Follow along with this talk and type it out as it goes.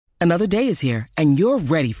Another day is here, and you're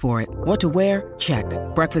ready for it. What to wear? Check.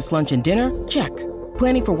 Breakfast, lunch, and dinner? Check.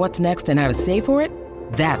 Planning for what's next and how to save for it?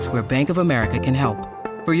 That's where Bank of America can help.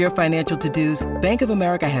 For your financial to-dos, Bank of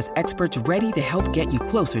America has experts ready to help get you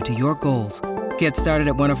closer to your goals. Get started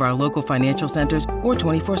at one of our local financial centers or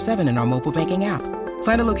 24/7 in our mobile banking app.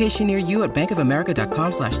 Find a location near you at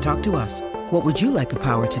bankofamerica.com/talktous. What would you like the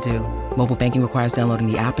power to do? Mobile banking requires downloading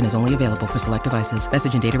the app and is only available for select devices.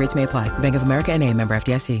 Message and data rates may apply. Bank of America N.A., member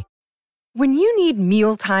FDIC. When you need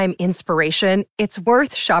mealtime inspiration, it's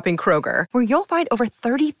worth shopping Kroger, where you'll find over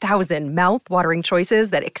 30,000 mouth-watering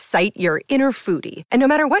choices that excite your inner foodie. And no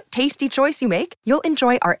matter what tasty choice you make, you'll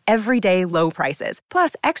enjoy our everyday low prices,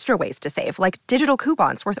 plus extra ways to save, like digital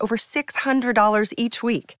coupons worth over $600 each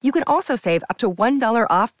week. You can also save up to $1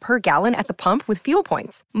 off per gallon at the pump with fuel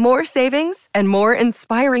points. More savings and more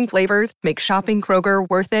inspiring flavors make shopping Kroger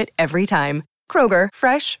worth it every time. Kroger,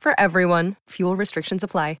 fresh for everyone. Fuel restrictions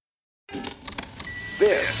apply.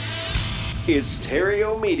 This is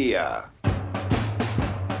Stereo Media.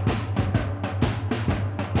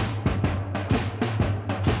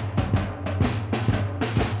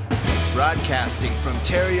 Broadcasting from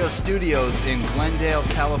Terrio Studios in Glendale,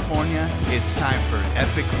 California, it's time for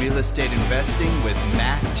Epic Real Estate Investing with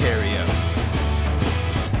Matt Terrio.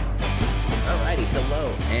 Alrighty,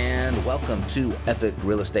 hello, and welcome to Epic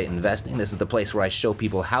Real Estate Investing. This is the place where I show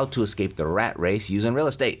people how to escape the rat race using real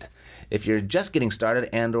estate. If you're just getting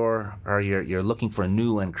started or you're looking for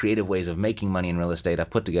new and creative ways of making money in real estate, I've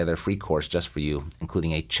put together a free course just for you,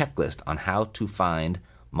 including a checklist on how to find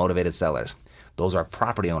motivated sellers. Those are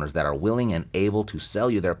property owners that are willing and able to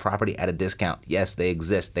sell you their property at a discount. Yes, they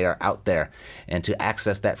exist. They are out there. And to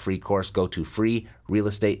access that free course, go to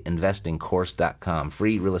freerealestateinvestingcourse.com,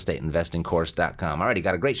 freerealestateinvestingcourse.com. Alrighty,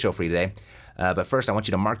 got a great show for you today. But first, I want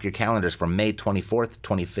you to mark your calendars for May 24th,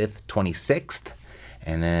 25th, 26th.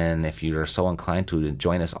 And then if you're so inclined to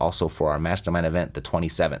join us also for our mastermind event, the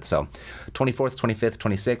 27th. So 24th, 25th,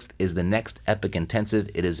 26th is the next Epic Intensive.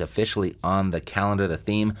 It is officially on the calendar. The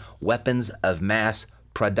theme, Weapons of Mass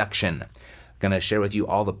Production. I'm going to share with you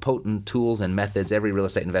all the potent tools and methods every real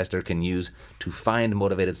estate investor can use to find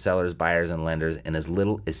motivated sellers, buyers, and lenders in as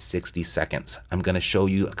little as 60 seconds. I'm going to show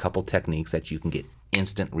you a couple techniques that you can get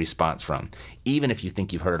instant response from, even if you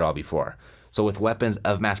think you've heard it all before. So with Weapons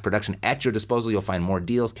of Mass Production at your disposal, you'll find more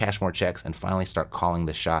deals, cash more checks, and finally start calling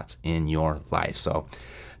the shots in your life. So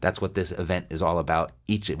that's what this event is all about.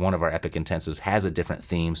 Each one of our Epic Intensives has a different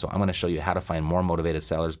theme. So I'm going to show you how to find more motivated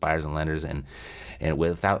sellers, buyers, and lenders, and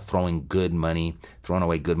without throwing away good money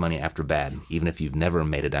after bad, even if you've never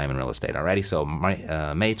made a dime in real estate. Alrighty, so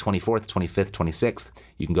May 24th, 25th, 26th,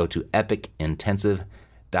 you can go to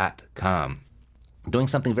epicintensive.com. Doing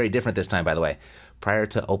something very different this time, by the way. Prior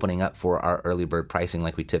to opening up for our early bird pricing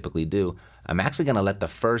like we typically do, I'm actually going to let the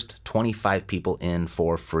first 25 people in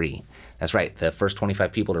for free. That's right, the first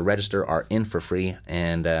 25 people to register are in for free.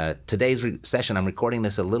 And today's session, I'm recording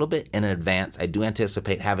this a little bit in advance. I do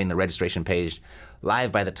anticipate having the registration page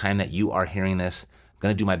live by the time that you are hearing this. I'm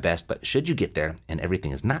going to do my best, but should you get there and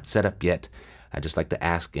everything is not set up yet, I'd just like to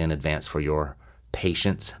ask in advance for your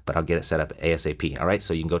patience, but I'll get it set up ASAP. All right,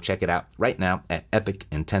 so you can go check it out right now at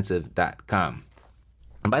epicintensive.com.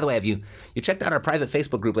 And by the way, have you checked out our private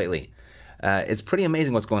Facebook group lately? It's pretty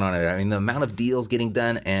amazing what's going on there. I mean, the amount of deals getting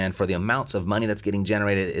done and for the amounts of money that's getting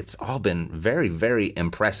generated, it's all been very, very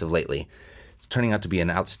impressive lately. It's turning out to be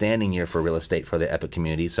an outstanding year for real estate for the Epic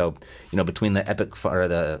community. So, between the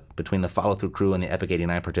follow-through crew and the Epic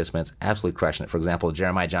 89 participants, absolutely crushing it. For example,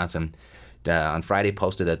 Jeremiah Johnson on Friday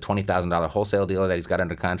posted a $20,000 wholesale deal that he's got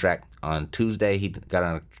under contract. On Tuesday, he got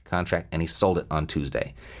under contract and he sold it on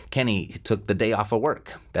Tuesday. Kenny took the day off of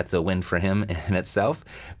work. That's a win for him in itself,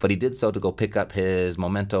 but he did so to go pick up his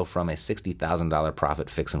memento from a $60,000 profit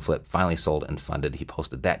fix and flip, finally sold and funded. He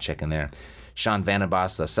posted that check in there. Sean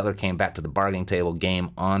Vandenbos, the seller, came back to the bargaining table, game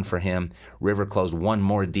on for him. River closed one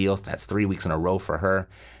more deal. That's 3 weeks in a row for her.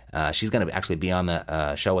 She's going to actually be on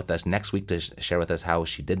the show with us next week to share with us how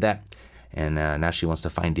she did that. And now she wants to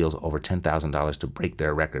find deals over $10,000 to break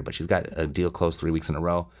their record. But she's got a deal closed 3 weeks in a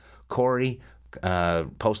row. Corey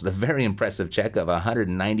posted a very impressive check of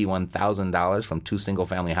 $191,000 from 2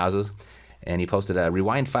 single-family houses. And he posted a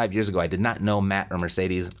rewind 5 years ago. I did not know Matt or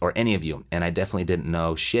Mercedes or any of you. And I definitely didn't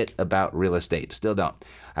know shit about real estate. Still don't.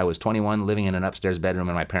 I was 21, living in an upstairs bedroom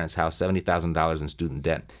in my parents' house, $70,000 in student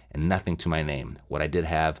debt, and nothing to my name. What I did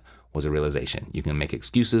have was a realization. You can make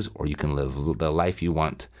excuses or you can live the life you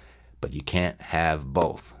want, but you can't have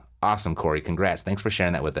both. Awesome, Corey. Congrats. Thanks for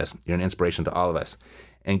sharing that with us. You're an inspiration to all of us.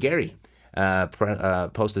 And Gary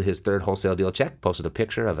posted his third wholesale deal check, posted a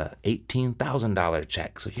picture of a $18,000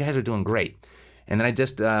 check. So you guys are doing great. And then I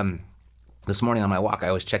just, this morning on my walk, I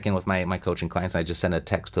always check in with my coaching clients. And I just sent a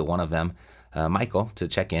text to one of them, Michael, to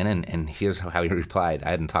check in. And here's how he replied. I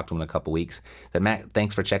hadn't talked to him in a couple weeks. That Matt,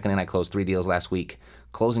 thanks for checking in. I closed 3 deals last week,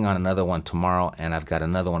 closing on another one tomorrow, and I've got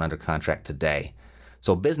another one under contract today.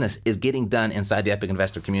 So business is getting done inside the Epic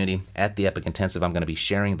Investor community. At the Epic Intensive, I'm going to be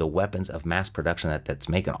sharing the weapons of mass production that's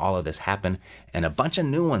making all of this happen, and a bunch of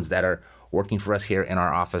new ones that are working for us here in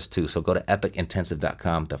our office too. So go to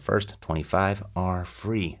epicintensive.com. The first 25 are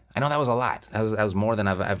free. I know that was a lot. That was more than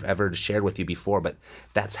I've ever shared with you before, but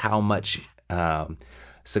that's how much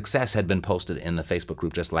success had been posted in the Facebook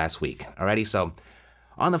group just last week. Alrighty, so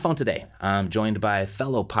on the phone today, I'm joined by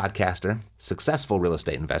fellow podcaster, successful real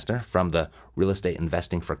estate investor from the Real Estate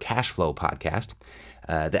Investing for Cash Flow podcast.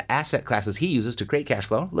 The asset classes he uses to create cash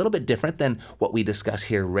flow, a little bit different than what we discuss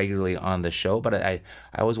here regularly on the show, but I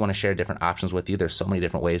always want to share different options with you. There's so many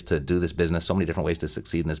different ways to do this business, so many different ways to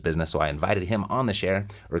succeed in this business. So I invited him on the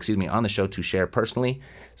show to share personally.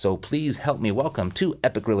 So please help me welcome to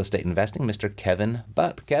Epic Real Estate Investing, Mr. Kevin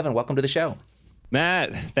Bupp. Kevin, welcome to the show.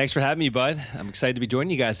 Matt, thanks for having me, bud. I'm excited to be joining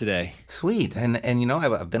you guys today. Sweet. And you know,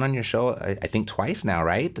 I've been on your show, I think twice now,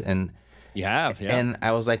 right? And you have, yeah. And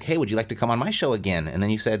I was like, hey, would you like to come on my show again? And then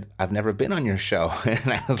you said, I've never been on your show.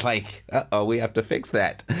 And I was like, uh-oh, we have to fix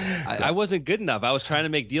that. I wasn't good enough. I was trying to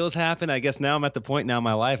make deals happen. I guess now I'm at the point now in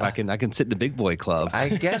my life I can sit in the big boy club. I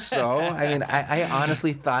guess so. I mean, I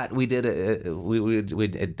honestly thought we'd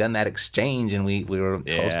done that exchange and we were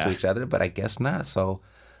close to each other, but I guess not. So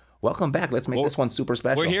welcome back. Let's make this one super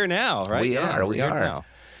special. We're here now, right? We are. Now.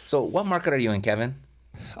 So what market are you in, Kevin?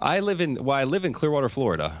 I live in Clearwater,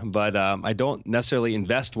 Florida, but I don't necessarily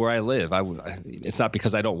invest where I live. It's not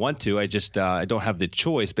because I don't want to. I just I don't have the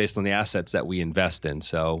choice based on the assets that we invest in.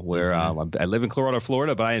 So I live in Clearwater,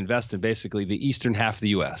 Florida, but I invest in basically the eastern half of the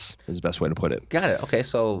U.S. is the best way to put it. Got it. Okay.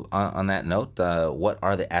 So on that note, what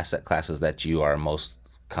are the asset classes that you are most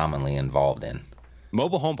commonly involved in?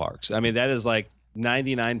 Mobile home parks. I mean, that is like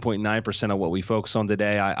 99.9% of what we focus on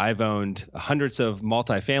today. I've owned hundreds of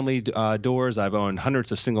multifamily doors. I've owned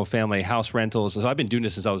hundreds of single family house rentals. So I've been doing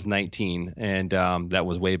this since I was 19. And that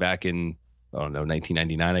was way back in,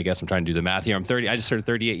 1999, I guess. I'm trying to do the math here. I'm 30. I just turned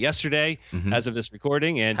 38 yesterday as of this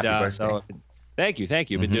recording. And so thank you. I've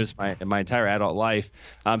been doing this my entire adult life.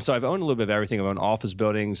 So I've owned a little bit of everything. I've owned office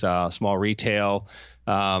buildings, small retail.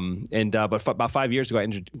 But about 5 years ago, I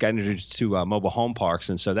got introduced to mobile home parks.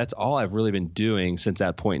 And so that's all I've really been doing since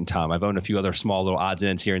that point in time. I've owned a few other small little odds and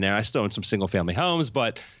ends here and there. I still own some single family homes,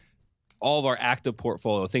 but all of our active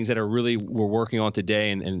portfolio, things that we're working on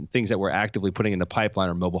today and things that we're actively putting in the pipeline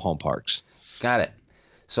are mobile home parks. Got it.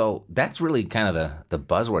 So that's really kind of the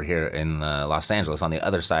buzzword here in Los Angeles on the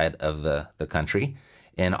other side of the country,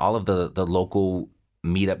 and all of the local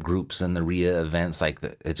meetup groups and the RIA events.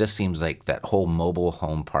 It just seems like that whole mobile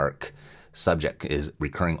home park subject is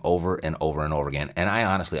recurring over and over and over again. And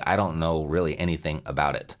I don't know really anything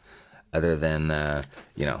about it other than,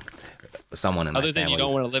 someone in my family. Other than you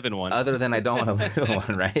don't want to live in one. Other than I don't want to live in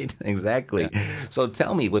one, right? Exactly. Yeah. So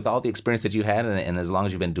tell me, with all the experience that you had and as long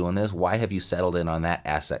as you've been doing this, why have you settled in on that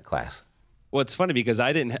asset class? Well, it's funny because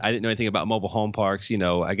I didn't know anything about mobile home parks.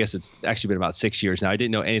 I guess it's actually been about 6 years now. I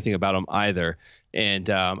didn't know anything about them either. And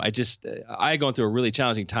I had gone through a really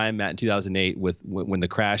challenging time, Matt, in 2008 when the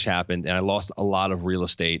crash happened, and I lost a lot of real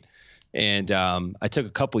estate. And I took a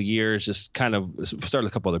couple years, just kind of started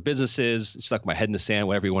a couple other businesses, stuck my head in the sand,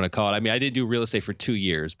 whatever you want to call it. I mean, I did do real estate for 2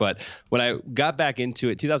 years, but when I got back into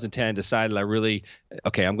it, 2010, decided I'm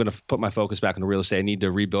going to put my focus back on real estate. I need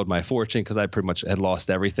to rebuild my fortune because I pretty much had lost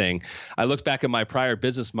everything. I looked back at my prior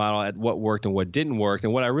business model at what worked and what didn't work.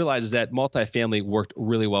 And what I realized is that multifamily worked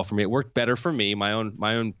really well for me. It worked better for me, my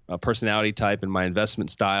own personality type and my investment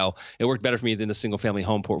style. It worked better for me than the single family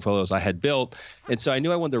home portfolios I had built. And so I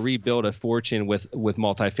knew I wanted to rebuild a fortune with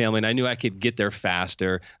multifamily, and I knew I could get there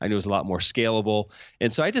faster. I knew it was a lot more scalable.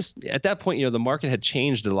 And so at that point, the market had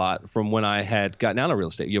changed a lot from when I had gotten out of real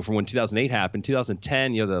estate. From when 2008 happened,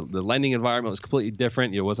 2010, the lending environment was completely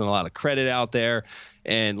different. There wasn't a lot of credit out there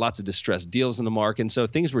and lots of distressed deals in the market. And so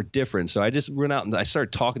things were different. So I just went out and I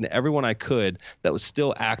started talking to everyone I could that was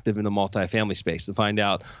still active in the multifamily space to find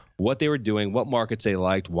out what they were doing, what markets they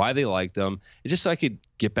liked, why they liked them, and just so I could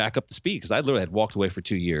get back up to speed, because I literally had walked away for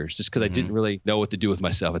 2 years just because I didn't really know what to do with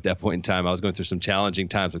myself at that point in time. I was going through some challenging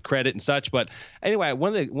times with credit and such. But anyway,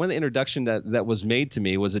 one of the introduction that was made to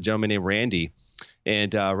me was a gentleman named Randy.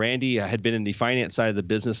 And Randy had been in the finance side of the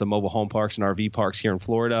business of mobile home parks and RV parks here in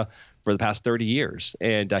Florida for the past 30 years.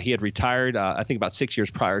 And he had retired, I think about 6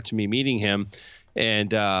 years prior to me meeting him.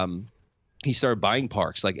 And he started buying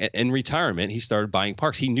parks. Like in retirement, he started buying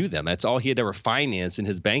parks. He knew them. That's all he had ever financed in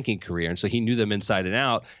his banking career. And so he knew them inside and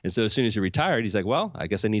out. And so as soon as he retired, he's like, well, I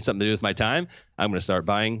guess I need something to do with my time. I'm going to start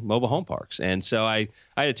buying mobile home parks. And so I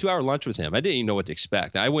had a 2-hour lunch with him. I didn't even know what to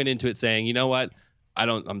expect. I went into it saying, you know what?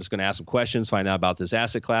 I'm just going to ask some questions, find out about this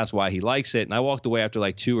asset class, why he likes it. And I walked away after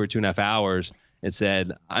like 2 or 2.5 hours and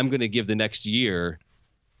said, I'm going to give the next year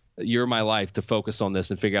of my life to focus on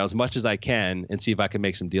this and figure out as much as I can and see if I can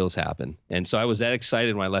make some deals happen. And so I was that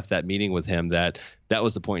excited when I left that meeting with him that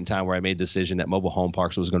was the point in time where I made a decision that mobile home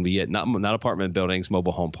parks was going to be it, not apartment buildings,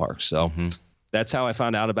 mobile home parks. So that's how I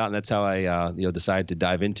found out about it, and that's how I decided to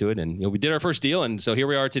dive into it. And we did our first deal, and so here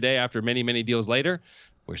we are today after many, many deals later.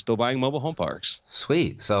 We're still buying mobile home parks.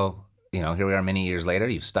 Sweet. So, here we are many years later.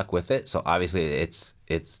 You've stuck with it. So obviously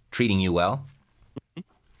it's treating you well.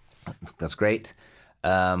 That's great.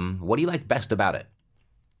 What do you like best about it?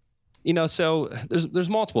 So there's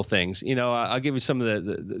multiple things. I'll give you some of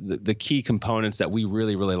the key components that we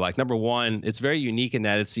really, really like. Number one, it's very unique in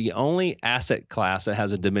that it's the only asset class that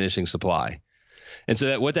has a diminishing supply. And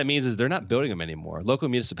so what that means is they're not building them anymore. Local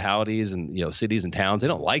municipalities and cities and towns, they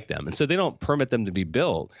don't like them. And so they don't permit them to be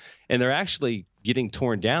built. And they're actually getting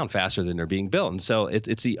torn down faster than they're being built. And so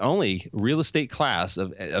it's the only real estate class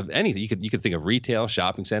of anything. You could think of retail,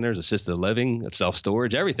 shopping centers, assisted living,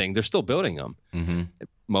 self-storage, everything. They're still building them. Mm-hmm.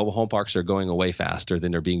 Mobile home parks are going away faster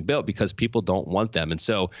than they're being built because people don't want them. And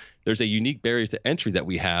so there's a unique barrier to entry that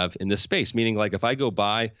we have in this space, meaning like if I go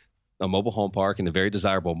buy a mobile home park in a very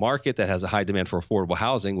desirable market that has a high demand for affordable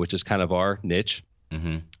housing, which is kind of our niche,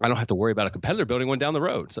 I don't have to worry about a competitor building one down the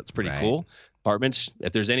road. So that's pretty cool. Apartments,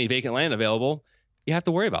 if there's any vacant land available, you have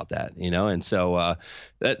to worry about that, and so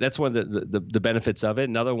that's one of the benefits of it.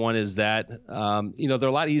 Another one is that they're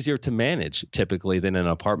a lot easier to manage typically than an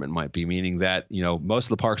apartment might be, meaning that most of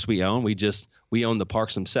the parks we own, we own the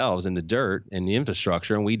parks themselves and the dirt and the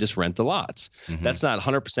infrastructure, and we just rent the lots. That's not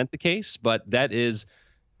 100% the case, but that is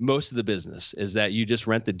most of the business, is that you just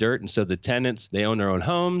rent the dirt. And so the tenants, they own their own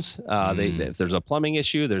homes. If there's a plumbing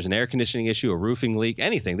issue, there's an air conditioning issue, a roofing leak,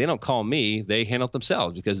 anything, they don't call me, they handle it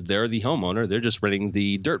themselves because they're the homeowner. They're just renting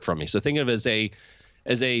the dirt from me. So think of it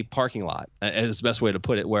as a parking lot, as the best way to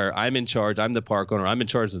put it, where I'm in charge. I'm the park owner. I'm in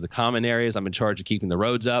charge of the common areas. I'm in charge of keeping the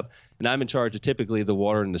roads up. And I'm in charge of typically the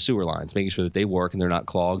water and the sewer lines, making sure that they work and they're not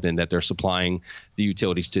clogged and that they're supplying the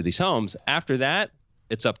utilities to these homes. After that,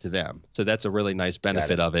 it's up to them. So that's a really nice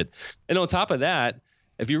benefit of it. And on top of that,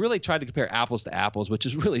 if you really tried to compare apples to apples, which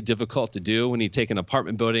is really difficult to do when you take an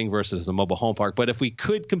apartment building versus a mobile home park, but if we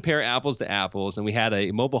could compare apples to apples and we had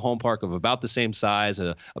a mobile home park of about the same size,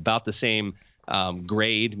 about the same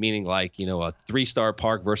grade, meaning like, a 3-star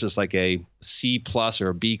park versus like a C plus or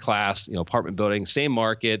a B class, apartment building, same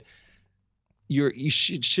market, you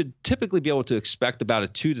should typically be able to expect about a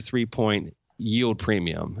 2 to 3 point yield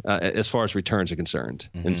premium as far as returns are concerned.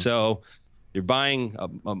 And so you're buying,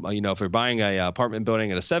 if you're buying a apartment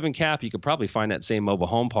building at a 7 cap, you could probably find that same mobile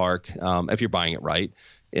home park if you're buying it right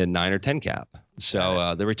in 9 or 10 cap.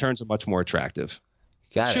 So the returns are much more attractive.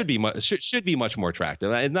 Should be much more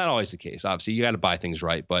attractive. It's not always the case. Obviously, you got to buy things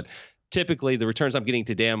right, but typically the returns I'm getting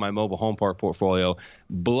today on my mobile home park portfolio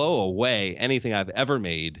blow away anything I've ever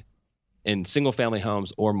made in single family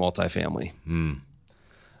homes or multifamily.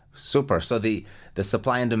 Super. So the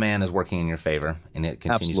supply and demand is working in your favor, and it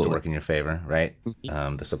continues to work in your favor, right?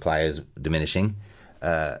 The supply is diminishing.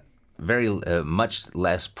 Very much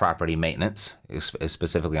less property maintenance,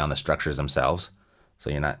 specifically on the structures themselves. So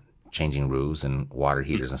you're not changing roofs and water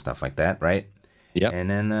heaters and stuff like that, right? Yeah. And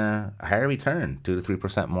then a higher return, 2 to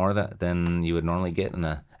 3% more than you would normally get in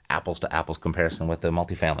a apples to apples comparison with the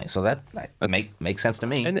multifamily. So that makes sense to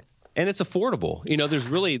me. And it's affordable.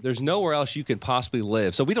 There's nowhere else you can possibly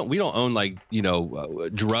live. So we don't own like,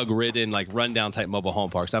 drug-ridden, like rundown type mobile home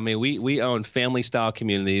parks. I mean, we own family style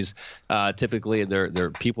communities. Typically there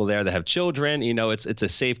are people there that have children. It's a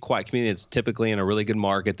safe, quiet community. It's typically in a really good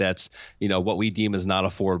market that's, what we deem as not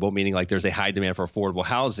affordable, meaning like there's a high demand for affordable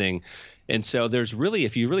housing. And so there's really,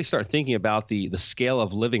 if you really start thinking about the scale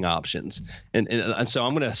of living options, and so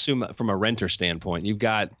I'm going to assume from a renter standpoint, you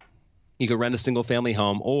could rent a single family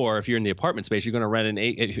home, or if you're in the apartment space, you're going to rent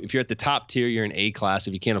if you're at the top tier, you're an A class.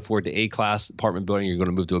 If you can't afford the A class apartment building, you're going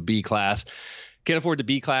to move to a B class. Can't afford the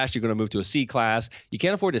B class, you're going to move to a C class. You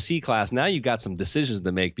can't afford a C class. Now you've got some decisions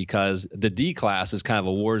to make because the D class is kind of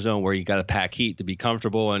a war zone where you got to pack heat to be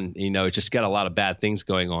comfortable. And, it just got a lot of bad things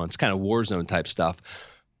going on. It's kind of war zone type stuff.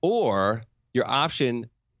 Or your option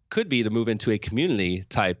could be to move into a community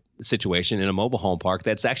type situation in a mobile home park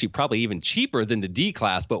that's actually probably even cheaper than the D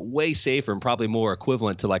class, but way safer and probably more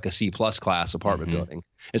equivalent to like a C plus class apartment building.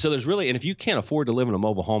 And so there's really, and if you can't afford to live in a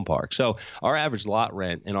mobile home park, so our average lot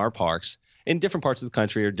rent in our parks in different parts of the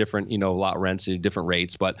country are different, lot rents at different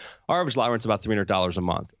rates, but our average lot rent's about $300 a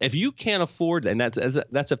month. If you can't afford, and that's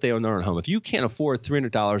if they own their own home. If you can't afford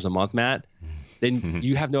 $300 a month, Matt, then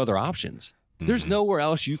you have no other options. There's nowhere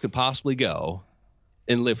else you could possibly go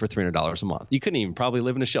and live for $300 a month. You couldn't even probably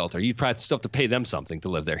live in a shelter. You'd probably still have to pay them something to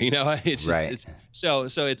live there. It's just, right.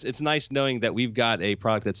 So it's nice knowing that we've got a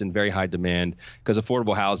product that's in very high demand because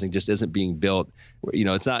affordable housing just isn't being built.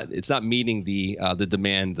 It's not meeting the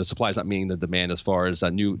demand. The supply is not meeting the demand as far as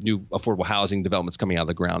new affordable housing developments coming out of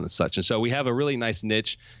the ground and such. And so we have a really nice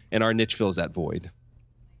niche, and our niche fills that void.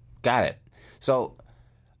 Got it. So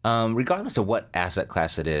regardless of what asset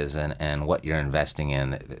class it is and what you're investing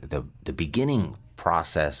in, the beginning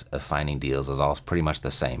process of finding deals is all pretty much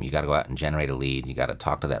the same. You got to go out and generate a lead. You got to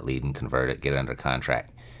talk to that lead and convert it, get it under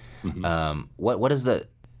contract.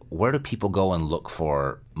 Where do people go and look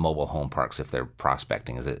for mobile home parks if they're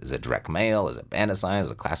prospecting? Is it direct mail? Is it bandit signs?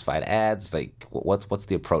 Is it classified ads? Like what's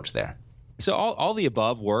the approach there? So all the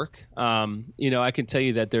above work. I can tell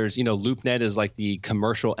you that there's, LoopNet is like the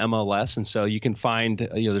commercial MLS. And so you can find,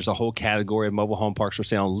 there's a whole category of mobile home parks for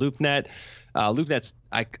sale on LoopNet. LoopNet's,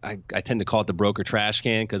 I tend to call it the broker trash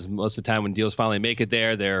can because most of the time when deals finally make it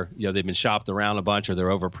there, they've been shopped around a bunch or they're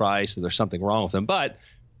overpriced or there's something wrong with them. But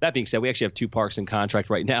that being said, we actually have 2 parks in contract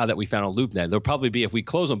right now that we found on LoopNet. They'll probably be, if we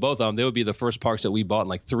close on both of them, they would be the first parks that we bought in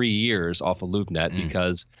like 3 years off of LoopNet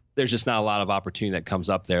because there's just not a lot of opportunity that comes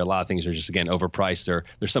up there. A lot of things are just, again, overpriced or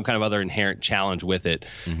there's some kind of other inherent challenge with it.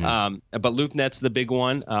 But LoopNet's the big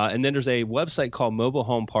one. And then there's a website called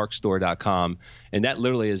mobilehomeparkstore.com. And that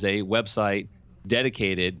literally is a website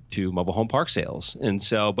dedicated to mobile home park sales. And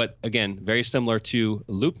so, but again, very similar to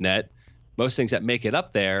LoopNet, most things that make it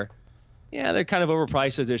up there, yeah, they're kind of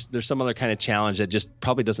overpriced. So there's some other kind of challenge that just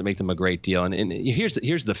probably doesn't make them a great deal. And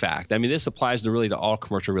here's the fact. I mean, this applies to all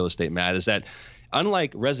commercial real estate, Matt, is that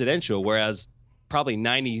unlike residential, whereas probably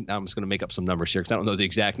I'm just going to make up some numbers here because I don't know the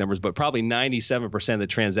exact numbers, but probably 97% of the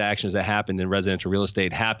transactions that happen in residential real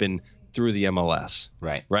estate happen through the MLS.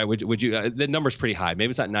 Right. Would you? The number's pretty high.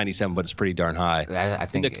 Maybe it's not 97, but it's pretty darn high. I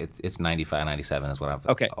think it's 95, 97 is what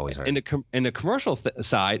I've always heard. In the commercial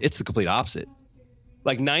side, it's the complete opposite.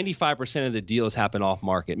 Like 95% of the deals happen off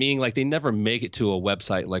market, meaning like they never make it to a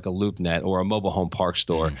website like a LoopNet or a mobile home park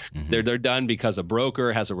store. They're done because a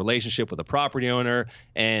broker has a relationship with a property owner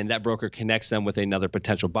and that broker connects them with another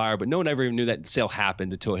potential buyer. But no one ever even knew that sale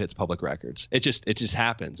happened until it hits public records. It just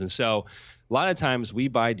happens. And so a lot of times we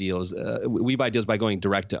buy deals by going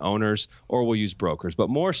direct to owners or we'll use brokers. But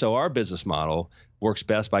more so our business model works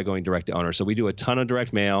best by going direct to owners. So we do a ton of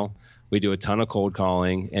direct mail. We do a ton of cold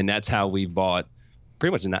calling. And that's how we bought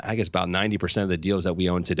pretty much, I guess, about 90% of the deals that we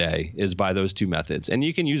own today is by those 2 methods. And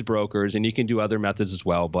you can use brokers and you can do other methods as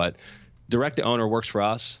well, but direct to owner works for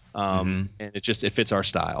us. And it fits our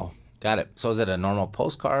style. Got it. So is it a normal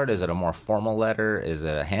postcard? Is it a more formal letter? Is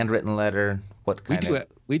it a handwritten letter? What kind of?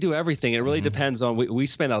 We do everything. It really depends on, we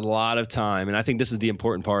spend a lot of time, and I think this is the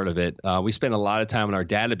important part of it. We spend a lot of time in our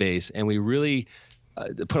database, and we really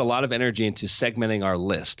put a lot of energy into segmenting our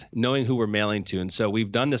list, knowing who we're mailing to. And so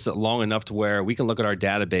we've done this long enough to where we can look at our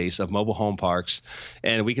database of mobile home parks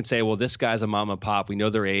and we can say, well, this guy's a mom and pop. We know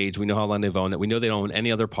their age. We know how long they've owned it. We know they don't own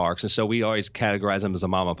any other parks. And so we always categorize them as a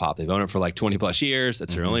mom and pop. They've owned it for like 20 plus years.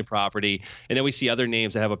 That's their only property. And then we see other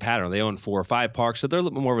names that have a pattern. They own 4 or 5 parks. So they're a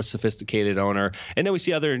little bit more of a sophisticated owner. And then we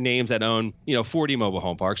see other names that own, 40 mobile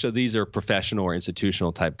home parks. So these are professional or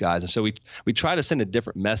institutional type guys. And so we try to send a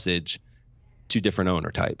different message to different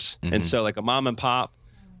owner types. And so like a mom and pop,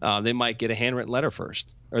 they might get a handwritten letter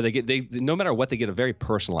first, or they no matter what, they get a very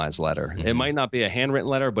personalized letter. It might not be a handwritten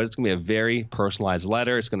letter, but it's going to be a very personalized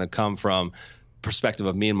letter. It's going to come from perspective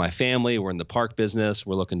of me and my family. We're in the park business.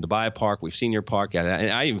 We're looking to buy a park. We've seen your park. And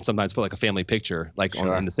I even sometimes put like a family picture, like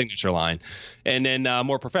on the signature line. And then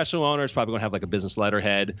more professional owners probably going to have like a business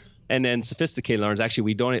letterhead. And then sophisticated owners, actually,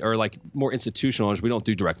 we don't, or like more institutional owners, we don't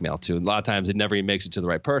do direct mail to. A lot of times it never even makes it to the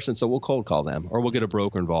right person. So we'll cold call them, or we'll get a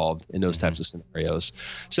broker involved in those types of scenarios.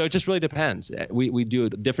 So it just really depends. We do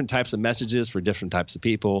different types of messages for different types of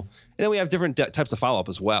people. And then we have different types of follow-up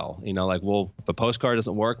as well. Like if a postcard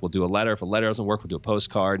doesn't work, we'll do a letter. If a letter doesn't work, we'll do a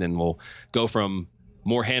postcard, and we'll go from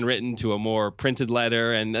more handwritten to a more printed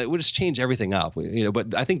letter, and we'll just change everything up.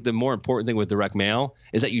 But I think the more important thing with direct mail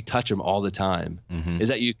is that you touch them all the time, is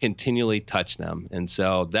that you continually touch them. And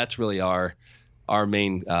so that's really our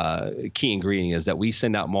main key ingredient, is that we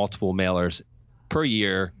send out multiple mailers per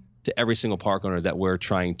year to every single park owner that we're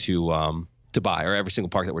trying to to buy, or every single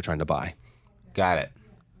park that we're trying to buy. Got it.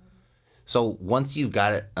 So once you've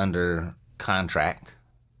got it under contract,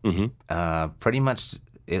 pretty much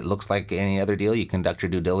it looks like any other deal. You conduct your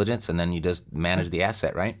due diligence, and then you just manage the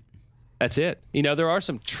asset, right? That's it. There are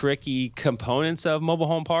some tricky components of mobile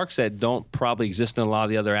home parks that don't probably exist in a lot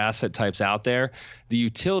of the other asset types out there. The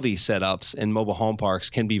utility setups in mobile home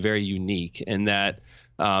parks can be very unique in that,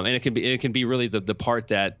 and it can be really the part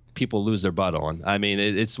that people lose their butt on. I mean,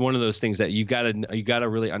 it's one of those things that you gotta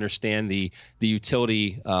really understand the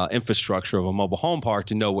utility infrastructure of a mobile home park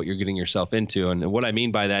to know what you're getting yourself into. And what I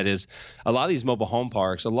mean by that is a lot of these mobile home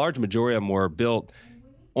parks, a large majority of them were built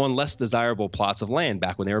on less desirable plots of land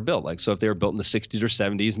back when they were built. Like, so if they were built in the 60s or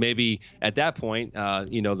 70s, maybe at that point,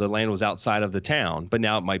 the land was outside of the town, but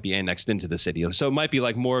now it might be annexed into the city. So it might be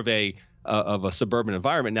like more of a suburban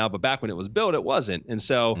environment now, but back when it was built, it wasn't. And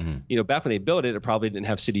so, back when they built it, it probably didn't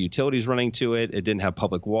have city utilities running to it. It didn't have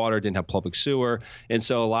public water, it didn't have public sewer. And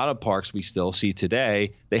so a lot of parks we still see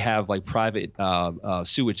today, they have like private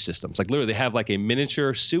sewage systems. Like literally they have like a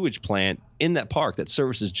miniature sewage plant in that park that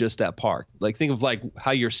services just that park. Like think of like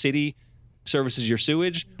how your city services your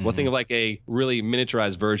sewage. Well, think of like a really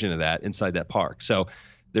miniaturized version of that inside that park. So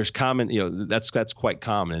there's common, that's quite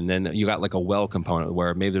common. And then you got like a well component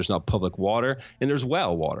where maybe there's not public water and there's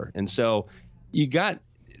well water. And so you got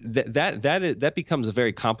that becomes a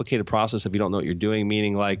very complicated process if you don't know what you're doing,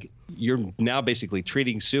 meaning like you're now basically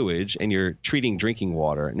treating sewage and you're treating drinking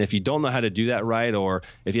water. And if you don't know how to do that right, or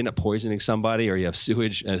if you end up poisoning somebody or you have a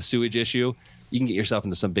sewage issue, you can get yourself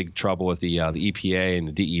into some big trouble with the EPA and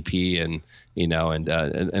the DEP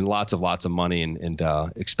and lots of money and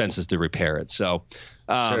expenses to repair it. So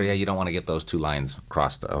sure, yeah, you don't want to get those two lines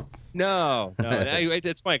crossed up. No,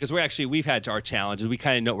 it's funny because we've had our challenges. We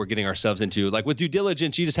kind of know what we're getting ourselves into. Like with due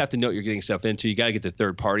diligence, you just have to know what you're getting yourself into. You got to get the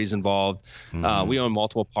third parties involved. We own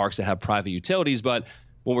multiple parks that have private utilities, but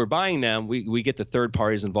when we're buying them, we get the third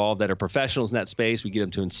parties involved that are professionals in that space. We get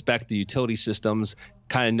them to inspect the utility systems,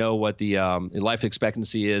 kind of know what the life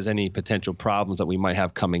expectancy is, any potential problems that we might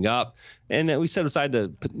have coming up. And then we set aside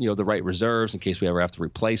the right reserves in case we ever have to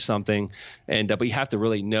replace something. But you have to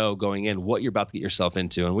really know going in what you're about to get yourself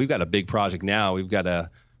into. And we've got a big project now. We've got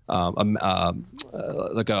a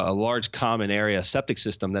large common area septic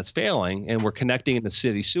system that's failing, and we're connecting in the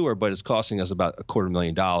city sewer, but it's costing us about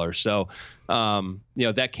 $250,000. So,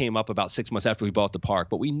 that came up about 6 months after we bought the park,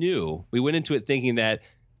 but we went into it thinking that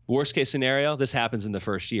worst case scenario, this happens in the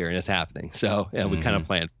first year, and it's happening. So we kind of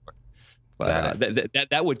planned for it. But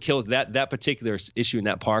that would kill that particular issue in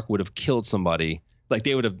that park would have killed somebody. Like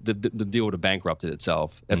they would have, the deal would have bankrupted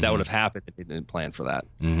itself if that would have happened if they didn't plan for that.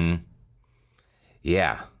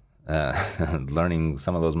 Yeah. Learning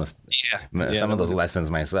some of those some of those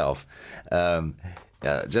lessons myself.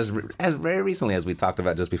 Just as very recently as we talked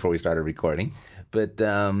about just before we started recording. But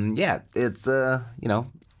it's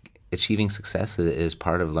achieving success is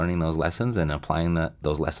part of learning those lessons and applying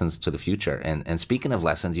those lessons to the future. And speaking of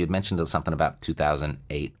lessons, you had mentioned something about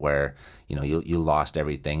 2008 where you lost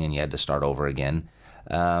everything and you had to start over again.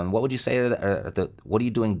 What would you say? What are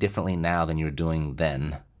you doing differently now than you were doing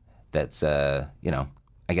then? That's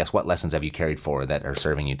I guess what lessons have you carried forward that are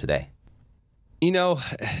serving you today?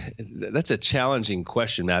 That's a challenging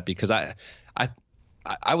question, Matt, because I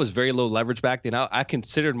was very low leverage back then. I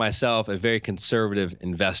considered myself a very conservative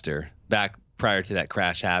investor back prior to that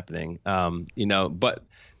crash happening. But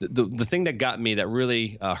the thing that got me that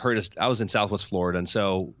really hurt us, I was in Southwest Florida. And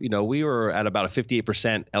so, we were at about a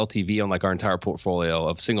 58% LTV on like our entire portfolio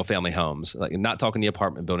of single family homes, like not talking the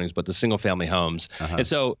apartment buildings, but the single family homes. And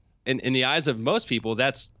so, in the eyes of most people,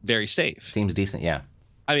 that's very safe. Seems decent, yeah.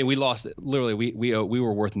 I mean, we lost literally. We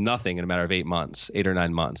were worth nothing in a matter of 8 or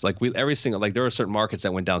 9 months. Like there were certain markets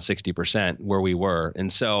that went down 60% where we were,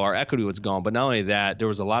 and so our equity was gone. But not only that, there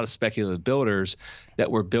was a lot of speculative builders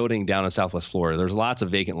that were building down in Southwest Florida. There's lots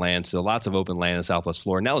of vacant land, so lots of open land in Southwest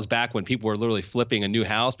Florida. And that was back when people were literally flipping a new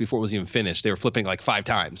house before it was even finished. They were flipping like 5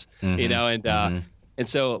 times, And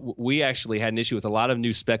so we actually had an issue with a lot of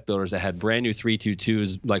new spec builders that had brand new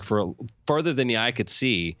 322s, like for further than the eye could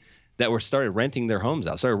see, that were started renting their homes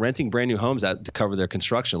out, started renting brand new homes out to cover their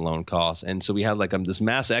construction loan costs. And so we had like this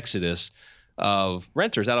mass exodus of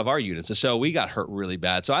renters out of our units. And so we got hurt really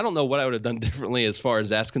bad. So I don't know what I would have done differently as far as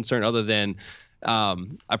that's concerned, other than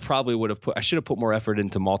I probably I should have put more effort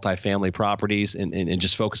into multifamily properties and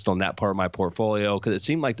just focused on that part of my portfolio, because it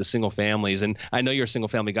seemed like the single families, and I know you're a single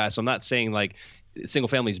family guy, so I'm not saying like single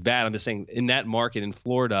family is bad. I'm just saying in that market in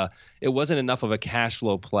Florida, it wasn't enough of a cash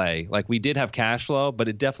flow play. Like we did have cash flow, but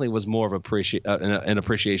it definitely was more of an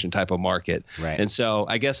appreciation type of market. Right. And so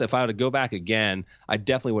I guess if I were to go back again, I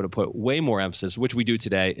definitely would have put way more emphasis, which we do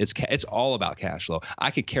today. It's all about cash flow.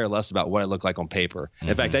 I could care less about what it looked like on paper.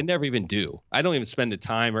 In fact, I never even do. I don't even spend the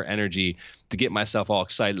time or energy to get myself all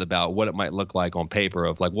excited about what it might look like on paper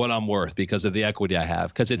of like what I'm worth because of the equity I have,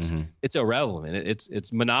 because it's irrelevant.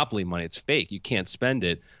 It's monopoly money. It's fake. You can't spend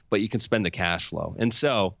it, but you can spend the cash flow. And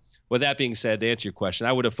so with that being said, to answer your question,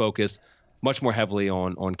 I would have focused much more heavily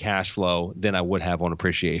on cash flow than I would have on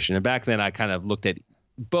appreciation. And back then I kind of looked at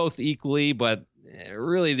both equally, but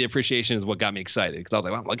really the appreciation is what got me excited, because I was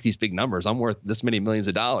like, wow, look, these big numbers. I'm worth this many millions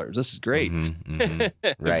of dollars. This is great.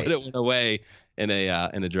 Right. But it went away in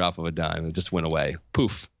a drop of a dime. It just went away.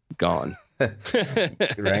 Poof, gone.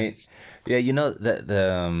 Right. Yeah,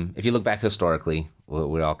 if you look back historically,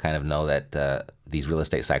 we all kind of know that these real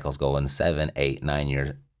estate cycles go in 7, 8,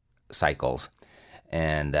 9-year cycles.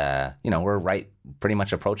 And, we're pretty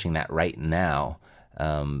much approaching that right now.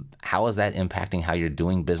 How is that impacting how you're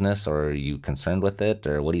doing business, or are you concerned with it,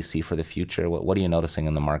 or what do you see for the future? What are you noticing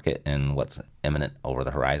in the market and what's imminent over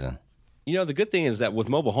the horizon? The good thing is that with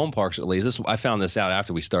mobile home parks, at least, I found this out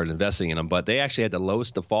after we started investing in them, but they actually had the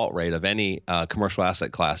lowest default rate of any commercial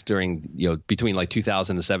asset class during, between like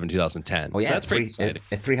 2007 and 2010. Well, yeah, so that's pretty exciting.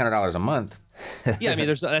 At $300 a month. Yeah, I mean,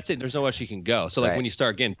 that's it. There's no much you can go. So like Right. when you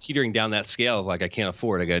start again teetering down that scale of like, I can't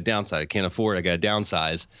afford, I got to downsize, I can't afford, I got to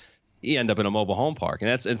downsize, you end up in a mobile home park. And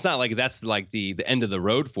it's not like that's like the end of the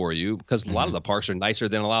road for you, because a lot of the parks are nicer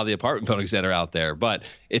than a lot of the apartment buildings that are out there, but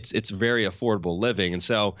it's very affordable living. And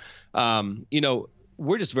so,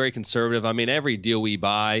 we're just very conservative. I mean, every deal we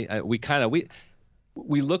buy,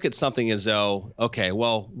 we look at something as though, okay,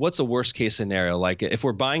 well, what's a worst case scenario? Like if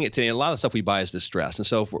we're buying it today, a lot of stuff we buy is distressed. And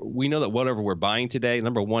so if we know that whatever we're buying today,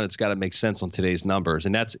 number one, it's got to make sense on today's numbers.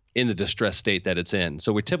 And that's in the distressed state that it's in.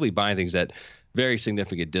 So we're typically buying things at very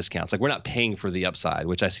significant discounts. Like we're not paying for the upside,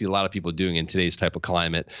 which I see a lot of people doing in today's type of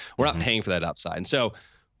climate. We're not paying for that upside. And so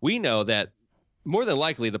we know that more than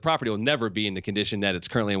likely the property will never be in the condition that it's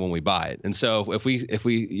currently in when we buy it. And so if we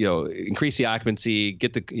increase the occupancy,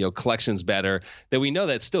 get the collections better, then we know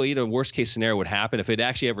that still either worst case scenario would happen if it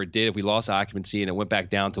actually ever did, if we lost occupancy and it went back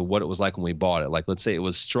down to what it was like when we bought it. Like let's say it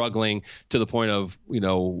was struggling to the point of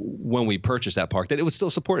when we purchased that park, that it would still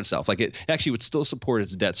support itself. Like it actually would still support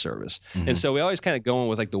its debt service. And so we always kind of go in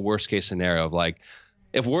with like the worst case scenario of like,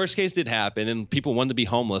 if worst case did happen and people wanted to be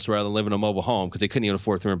homeless rather than live in a mobile home because they couldn't even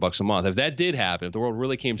afford $300 a month, if that did happen, if the world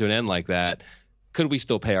really came to an end like that, could we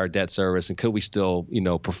still pay our debt service and could we still,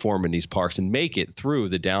 perform in these parks and make it through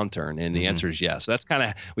the downturn? And the answer is yes. So that's kind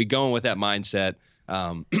of, we go in with that mindset.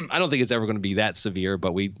 I don't think it's ever going to be that severe,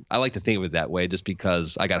 but I like to think of it that way just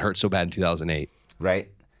because I got hurt so bad in 2008. Right.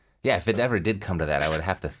 Yeah, if it ever did come to that, I would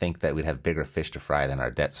have to think that we'd have bigger fish to fry than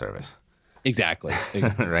our debt service. Exactly.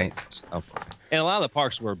 Right. So, and a lot of the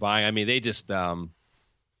parks we're buying, I mean, they just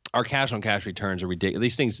our cash on cash returns are ridiculous.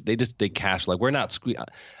 These things, they cash like we're not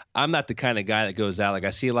I'm not the kind of guy that goes out. Like I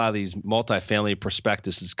see a lot of these multifamily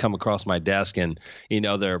prospectuses come across my desk and,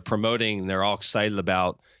 they're promoting, they're all excited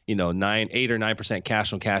about, 8 or 9%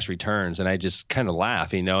 cash on cash returns. And I just kind of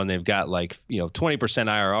laugh, and they've got like, 20%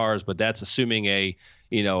 IRRs, but that's assuming a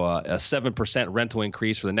 7% rental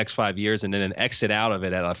increase for the next 5 years and then an exit out of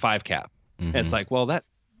it at a 5 cap. And it's like, well,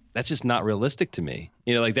 that's just not realistic to me.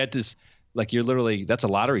 Like that just like you're literally, that's a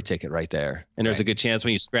lottery ticket right there. And there's a good chance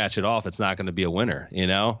when you scratch it off, it's not going to be a winner,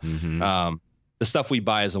 The stuff we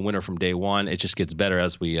buy is a winner from day one. It just gets better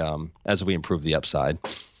as we improve the upside.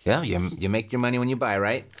 Yeah. You make your money when you buy,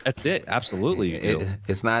 right? That's it. Absolutely.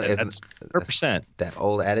 It's not, that's 100%. That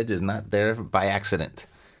old adage is not there by accident.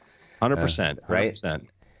 100%. Right.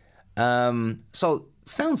 100%. So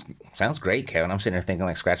sounds great, Kevin. I'm sitting here thinking,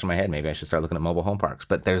 like, scratching my head. Maybe I should start looking at mobile home parks.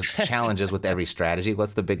 But there's challenges with every strategy.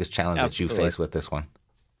 What's the biggest challenge that you face with this one?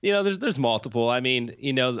 There's multiple. I mean,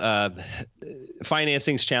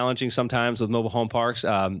 financing's challenging sometimes with mobile home parks.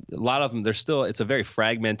 A lot of them, it's a very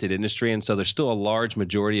fragmented industry. And so there's still a large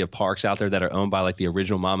majority of parks out there that are owned by like the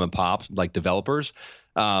original mom and pop, like developers.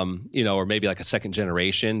 Or maybe like a second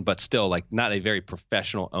generation, but still like not a very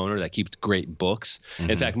professional owner that keeps great books.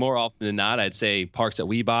 In fact, more often than not, I'd say parks that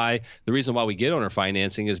we buy, the reason why we get owner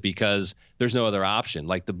financing is because there's no other option.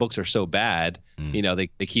 Like the books are so bad,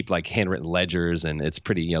 they keep like handwritten ledgers and it's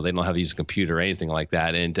pretty, they don't have to use a computer or anything like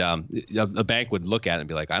that. And a bank would look at it and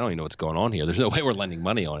be like, I don't even know what's going on here. There's no way we're lending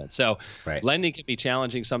money on it. So lending can be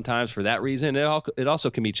challenging sometimes for that reason. It also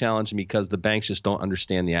can be challenging because the banks just don't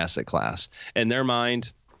understand the asset class. In their mind,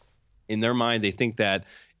 they think that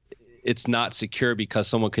it's not secure because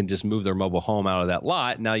someone can just move their mobile home out of that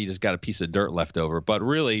lot. Now you just got a piece of dirt left over. But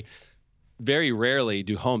really, very rarely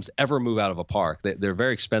do homes ever move out of a park. They're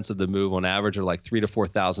very expensive to move. On average, are like $3,000 to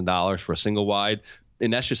 $4,000 for a single wide.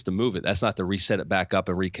 And that's just to move it. That's not to reset it back up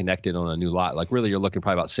and reconnect it on a new lot. Like really, you're looking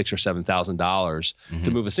probably about $6,000 or $7,000 to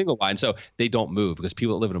move a single wide. And so they don't move because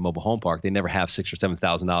people that live in a mobile home park, they never have $6,000 or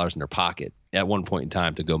 $7,000 in their pocket at one point in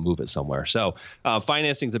time to go move it somewhere. So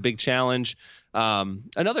financing is a big challenge.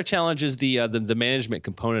 Another challenge is the management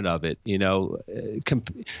component of it. You know,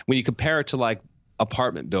 when you compare it to like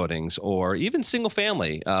apartment buildings or even single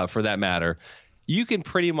family, for that matter, you can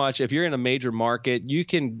pretty much, if you're in a major market, you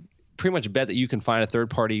can pretty much bet that you can find a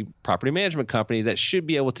third-party property management company that should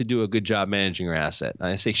be able to do a good job managing your asset.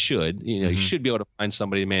 I say should, you should be able to find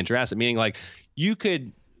somebody to manage your asset, meaning like you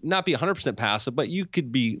could not be 100% passive, but you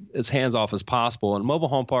could be as hands-off as possible. In mobile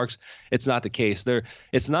home parks, it's not the case.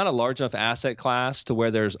 It's not a large enough asset class to where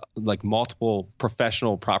there's like multiple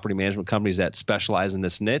professional property management companies that specialize in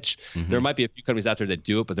this niche. There might be a few companies out there that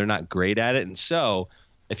do it, but they're not great at it. And so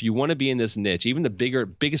if you want to be in this niche, even the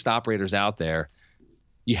biggest operators out there,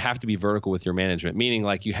 you have to be vertical with your management, meaning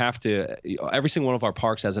like you have to, every single one of our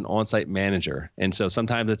parks has an on-site manager. And so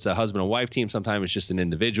sometimes it's a husband and wife team, sometimes it's just an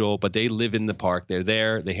individual, but they live in the park. They're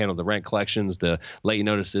there. They handle the rent collections, the late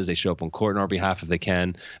notices. They show up on court on our behalf if they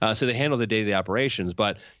can. So they handle the day-to-day operations,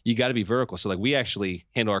 but you got to be vertical. So like we actually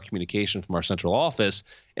handle our communication from our central office,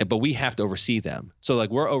 but we have to oversee them. So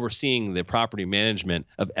like we're overseeing the property management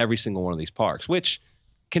of every single one of these parks, which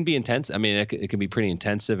can be intense. I mean, it can be pretty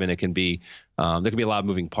intensive, and it can be there can be a lot of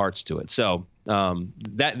moving parts to it. So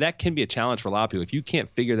that can be a challenge for a lot of people. If you can't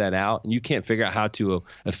figure that out, and you can't figure out how to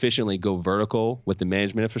efficiently go vertical with the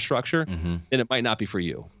management infrastructure, then it might not be for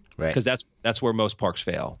you. Right? Because that's where most parks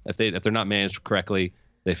fail. If they're not managed correctly,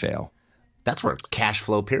 they fail. That's where cash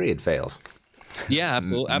flow period fails. Yeah,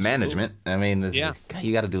 absolutely. Management. I mean, you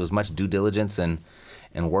got to do as much due diligence and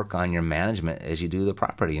work on your management as you do the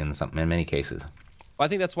property in many cases. I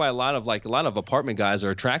think that's why a lot of apartment guys are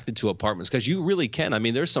attracted to apartments, because you really can. I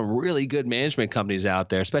mean, there's some really good management companies out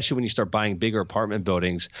there, especially when you start buying bigger apartment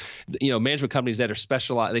buildings. You know, management companies that are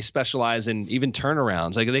specialize in even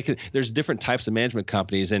turnarounds. Like there's different types of management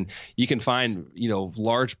companies, and you can find, you know,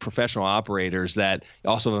 large professional operators that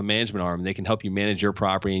also have a management arm. And they can help you manage your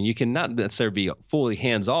property, and you can not necessarily be fully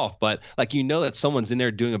hands off, but like you know that someone's in there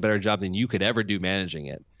doing a better job than you could ever do managing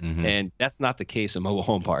it. And that's not the case in mobile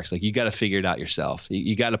home parks. Like you got to figure it out yourself.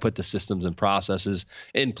 You got to put the systems and processes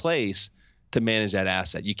in place to manage that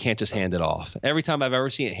asset. You can't just hand it off. Every time I've ever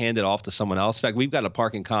seen it handed off to someone else. In fact, we've got a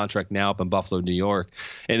parking contract now up in Buffalo, New York,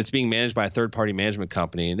 and it's being managed by a third-party management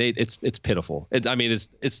company, and it's pitiful.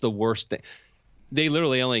 It's the worst thing. They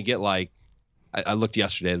literally only get like, I looked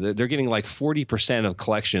yesterday, they're getting like 40% of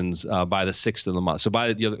collections by the 6th of the month. So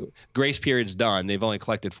by the grace period's done, they've only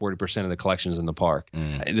collected 40% of the collections in the park.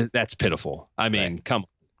 That's pitiful. I mean, come on.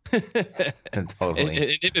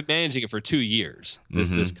 Totally. They've been managing it for 2 years.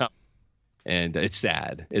 This company, and it's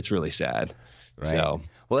sad. It's really sad. Right. So,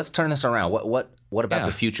 well, let's turn this around. What about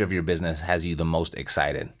the future of your business has you the most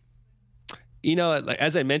excited? You know,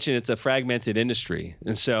 as I mentioned, it's a fragmented industry.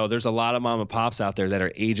 And so there's a lot of mom and pops out there that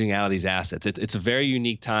are aging out of these assets. It's a very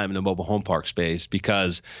unique time in the mobile home park space,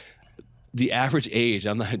 because the average age,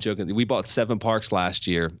 I'm not joking, we bought 7 parks last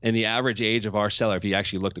year, and the average age of our seller, if you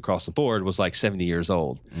actually looked across the board, was like 70 years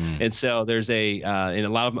old. And so there's and a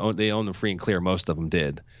lot of them, they own them free and clear. Most of them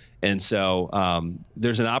did. And so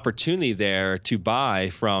there's an opportunity there to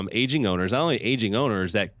buy from aging owners, not only aging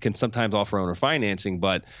owners that can sometimes offer owner financing,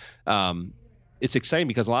 but it's exciting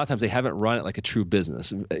because a lot of times they haven't run it like a true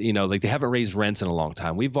business. You know, like they haven't raised rents in a long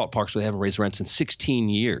time. We've bought parks where they haven't raised rents in 16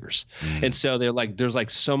 years. And so they're like, there's like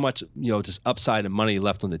so much, you know, just upside and money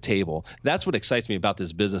left on the table. That's what excites me about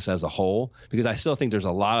this business as a whole, because I still think there's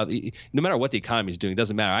a lot of, no matter what the economy is doing, it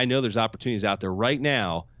doesn't matter. I know there's opportunities out there right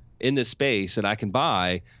now in this space that I can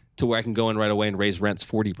buy to where I can go in right away and raise rents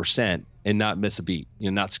 40% and not miss a beat,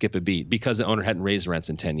 you know, not skip a beat, because the owner hadn't raised rents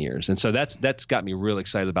in 10 years. And so that's got me really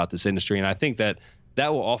excited about this industry. And I think that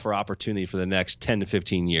will offer opportunity for the next 10 to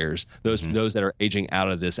 15 years, those that are aging out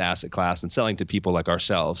of this asset class and selling to people like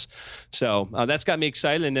ourselves. So that's got me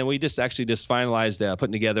excited. And then we just finalized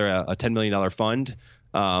putting together a $10 million fund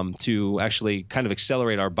to actually kind of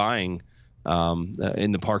accelerate our buying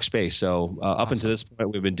in the park space. So up until this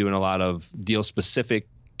point, we've been doing a lot of deal-specific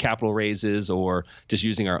capital raises or just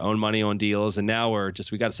using our own money on deals. And now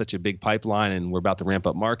we got such a big pipeline, and we're about to ramp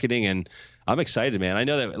up marketing, and I'm excited, man. I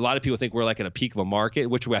know that a lot of people think we're like at a peak of a market,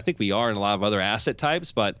 which I think we are in a lot of other asset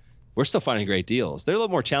types, but we're still finding great deals. They're a little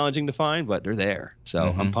more challenging to find, but they're there. So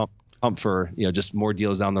I'm pumped. pumped for, just more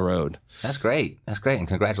deals down the road. That's great. And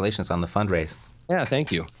congratulations on the fundraise. Yeah,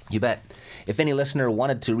 thank you. You bet. If any listener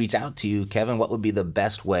wanted to reach out to you, Kevin, what would be the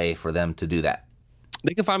best way for them to do that?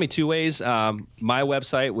 They can find me two ways. My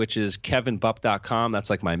website, which is kevinbupp.com. That's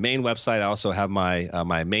like my main website. I also have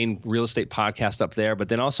my main real estate podcast up there. But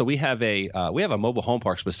then also we have a mobile home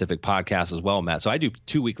park specific podcast as well, Matt. So I do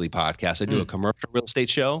 2 weekly podcasts. I do a commercial real estate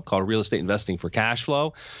show called Real Estate Investing for Cash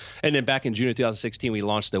Flow. And then back in June of 2016, we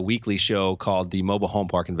launched a weekly show called the Mobile Home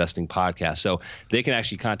Park Investing Podcast. So they can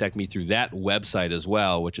actually contact me through that website as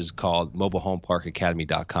well, which is called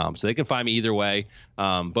mobilehomeparkacademy.com. So they can find me either way.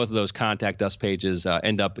 Both of those contact us pages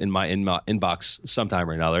end up in my inbox sometime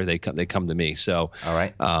or another. They come to me. So all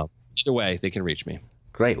right. Either way, they can reach me.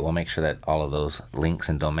 Great. We'll make sure that all of those links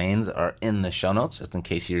and domains are in the show notes, just in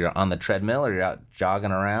case you're on the treadmill or you're out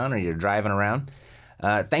jogging around or you're driving around.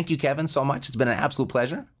 Thank you, Kevin, so much. It's been an absolute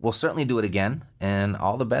pleasure. We'll certainly do it again, and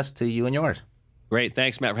all the best to you and yours. Great.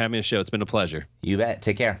 Thanks, Matt, for having me on the show. It's been a pleasure. You bet.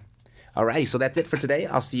 Take care. Alrighty, so that's it for today.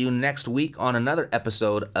 I'll see you next week on another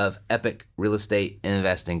episode of Epic Real Estate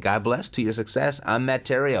Investing. God bless to your success. I'm Matt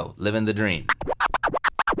Theriault, living the dream.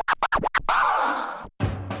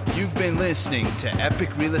 You've been listening to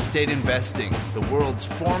Epic Real Estate Investing, the world's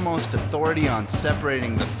foremost authority on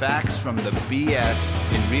separating the facts from the BS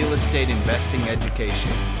in real estate investing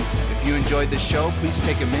education. If you enjoyed the show, please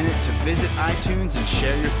take a minute to visit iTunes and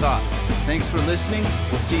share your thoughts. Thanks for listening.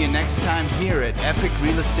 We'll see you next time here at Epic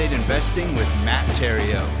Real Estate Investing with Matt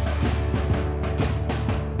Theriault.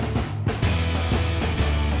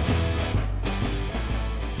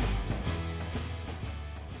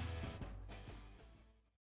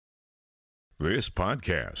 This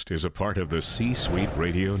podcast is a part of the C-Suite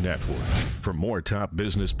Radio Network. For more top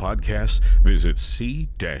business podcasts, visit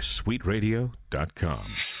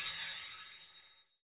c-suiteradio.com.